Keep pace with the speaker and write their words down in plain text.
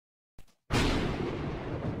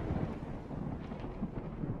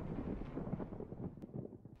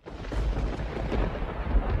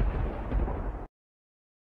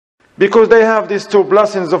Because they have these two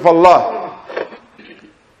blessings of Allah: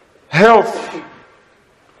 health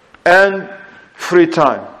and free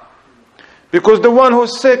time. Because the one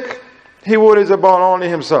who's sick, he worries about only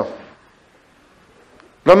himself.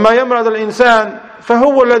 لما يمرض الإنسان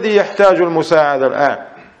فهو الذي يحتاج المساعدة الآن.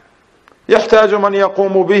 يحتاج من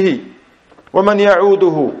يقوم به ومن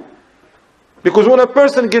يعوده. Because when a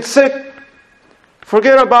person gets sick,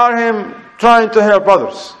 forget about him trying to help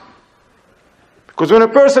others. Because when a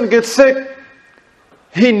person gets sick,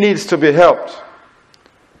 he needs to be helped.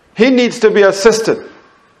 He needs to be assisted.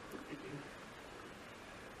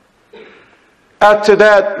 Add to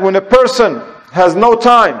that, when a person has no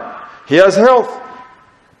time, he has health,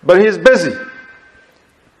 but he's busy,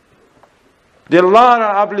 there are a lot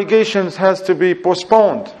of obligations has to be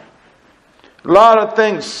postponed. A lot of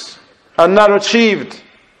things are not achieved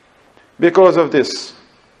because of this.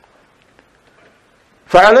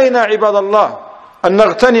 فعلينا عباد الله أن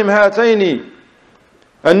نغتنم هاتين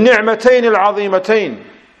النعمتين العظيمتين.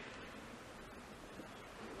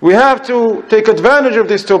 We have to take advantage of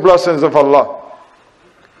these two blessings of Allah.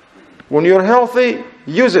 When you're healthy,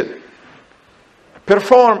 use it.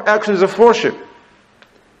 Perform actions of worship.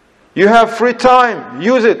 You have free time,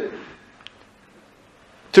 use it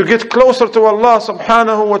to get closer to Allah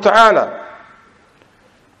subhanahu wa ta'ala.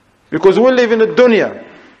 Because we live in a dunya,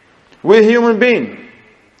 we're human beings.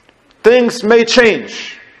 Things may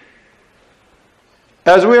change.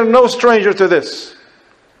 As we are no stranger to this.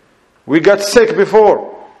 We got sick before.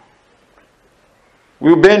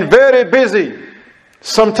 We've been very busy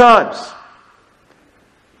sometimes.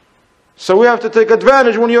 So we have to take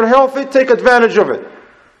advantage. When you're healthy, take advantage of it.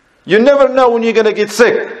 You never know when you're going to get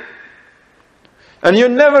sick. And you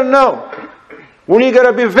never know when you're going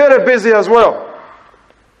to be very busy as well.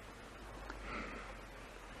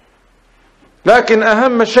 لكن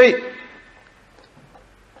أهم شيء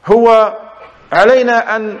هو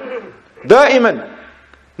علينا أن دائما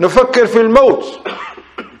نفكر في الموت.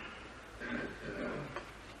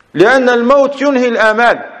 لأن الموت ينهي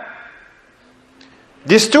الآمال.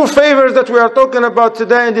 These two favors that we are talking about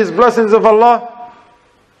today and these blessings of Allah,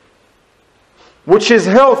 which is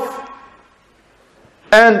health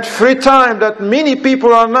and free time, that many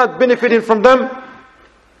people are not benefiting from them,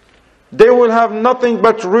 they will have nothing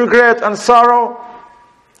but regret and sorrow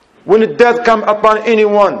when death comes upon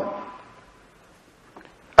anyone.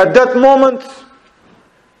 At that moment,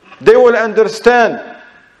 they will understand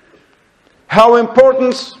how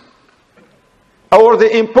important, or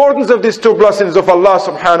the importance of these two blessings of Allah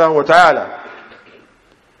subhanahu wa ta'ala.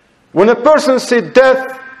 When a person sees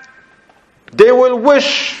death, they will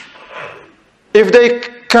wish if they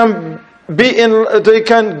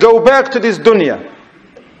can go back to this dunya.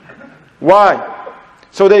 Why?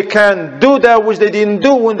 So they can do that which they didn't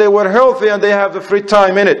do when they were healthy and they have the free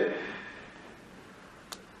time in it.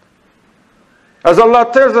 As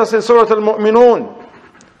Allah tells us in Surah Al-Mu'minun,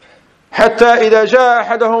 حتى إذا جاء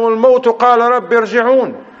أحدهم الموت قال رب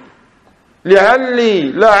ارجعون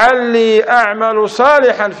لعلي أعمل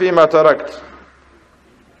صالحا فيما تركت.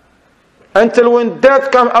 Until when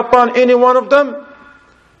death comes upon any one of them,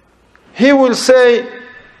 he will say,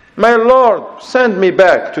 my Lord, send me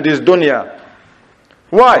back to this dunya.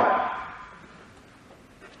 Why?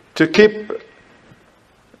 To keep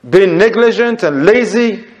being negligent and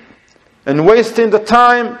lazy and wasting the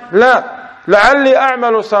time? لا. لعلي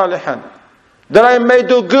أعمل صالحا. That I may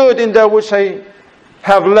do good in that which I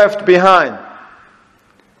have left behind.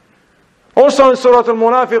 Also in Surah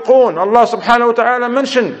Al-Munafiqun, Allah subhanahu wa ta'ala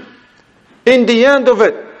mentioned in the end of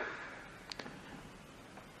it,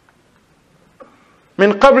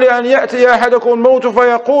 من قبل أن يأتي أحدكم الموت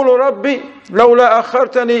فيقول ربي لولا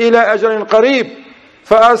أخرتني إلى أجل قريب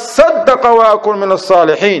فأصدق وأكن من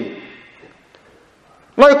الصالحين.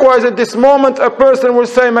 Likewise, at this moment, a person will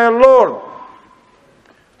say, my Lord,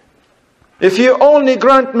 if you only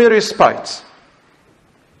grant me respite,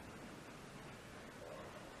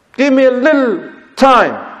 give me a little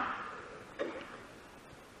time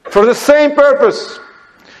for the same purpose,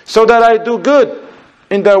 so that I do good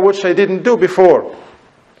in that which I didn't do before.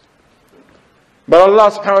 But Allah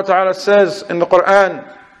subhanahu wa ta'ala says in the Quran,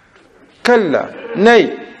 Kalla,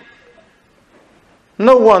 nay,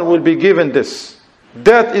 no one will be given this.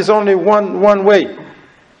 Death is only one way.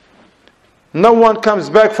 No one comes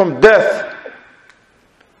back from death.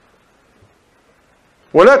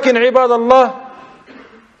 ولكن عباد الله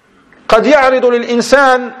قد يعرض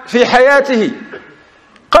للإنسان في حياته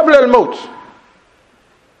قبل الموت.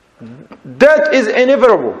 Death is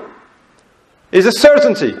inevitable. Is a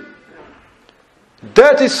certainty.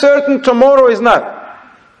 Death is certain, tomorrow is not.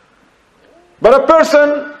 But a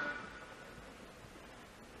person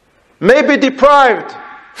may be deprived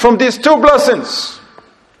from these two blessings.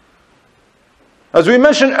 As we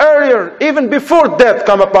mentioned earlier, even before death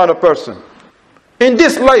come upon a person, in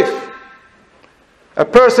this life, a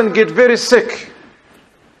person gets very sick.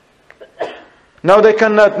 Now they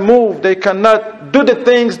cannot move, they cannot do the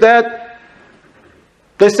things that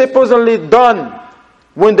they supposedly done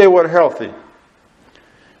when they were healthy.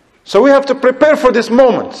 So we have to prepare for these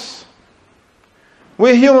moments.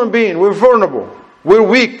 We're human beings, we're vulnerable, we're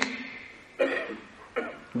weak.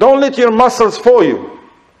 Don't let your muscles fail you.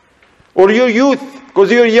 Or your youth,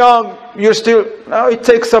 because you're young, you're still, now it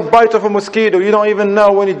takes a bite of a mosquito, you don't even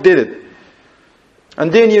know when it did it.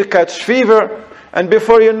 And then you catch fever, and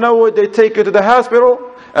before you know it, they take you to the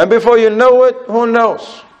hospital, and before you know it, who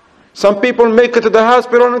knows? Some people make it to the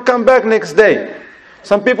hospital and come back next day.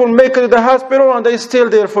 Some people make it to the hospital and they're still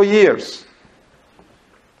there for years.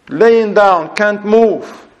 Laying down, can't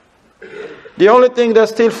move. The only thing that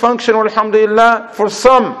still functions, alhamdulillah, for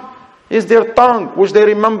some, is their tongue, which they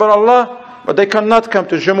remember Allah, but they cannot come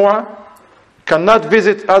to Jumu'ah, cannot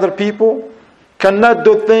visit other people, cannot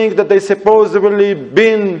do things that they supposedly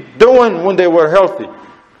been doing when they were healthy.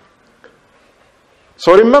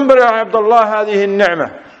 So remember, Ya Abdullah, هذه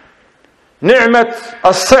النعمة. نعمة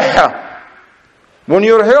الصحة. When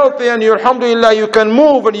you're healthy and you're, alhamdulillah, you can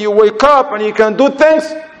move and you wake up and you can do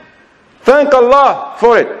things, thank Allah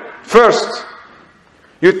for it first.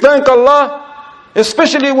 You thank Allah,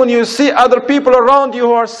 especially when you see other people around you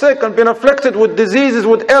who are sick and been afflicted with diseases,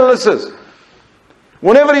 with illnesses.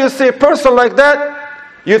 Whenever you see a person like that,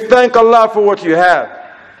 you thank Allah for what you have.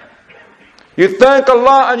 You thank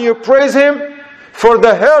Allah and you praise Him for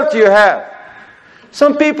the health you have.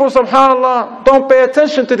 Some people, subhanAllah, don't pay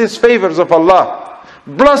attention to these favors of Allah,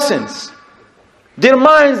 blessings. Their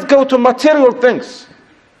minds go to material things.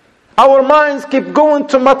 Our minds keep going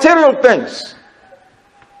to material things,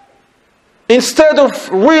 instead of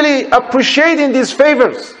really appreciating these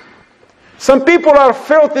favors. Some people are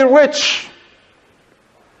filthy rich,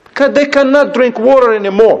 because they cannot drink water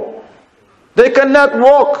anymore. They cannot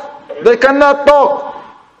walk. They cannot talk.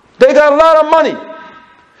 They got a lot of money,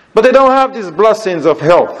 but they don't have these blessings of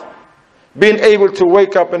health. Being able to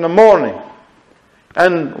wake up in the morning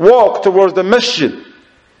and walk towards the masjid,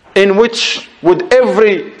 in which with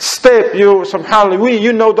every step you, subhanAllah,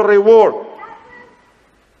 you know the reward.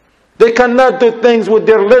 They cannot do things with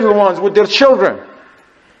their little ones, with their children.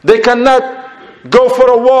 They cannot go for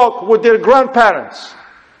a walk with their grandparents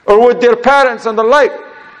or with their parents and the like.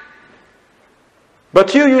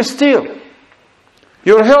 But you still,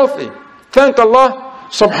 you're healthy. Thank Allah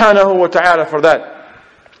subhanahu wa ta'ala for that.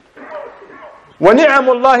 وَنِعَمُ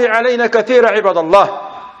اللَّهِ عَلَيْنَا كَثِيرًا عِبَادَ اللَّهِ.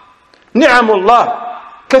 نِعَمُ اللَّهِ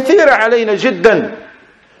كَثِيرًا عَلَيْنَا جِدًّا.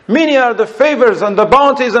 Many are the favors and the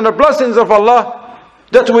bounties and the blessings of Allah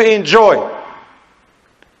that we enjoy.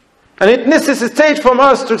 And it necessitates from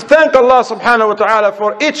us to thank Allah subhanahu wa ta'ala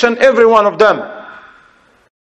for each and every one of them.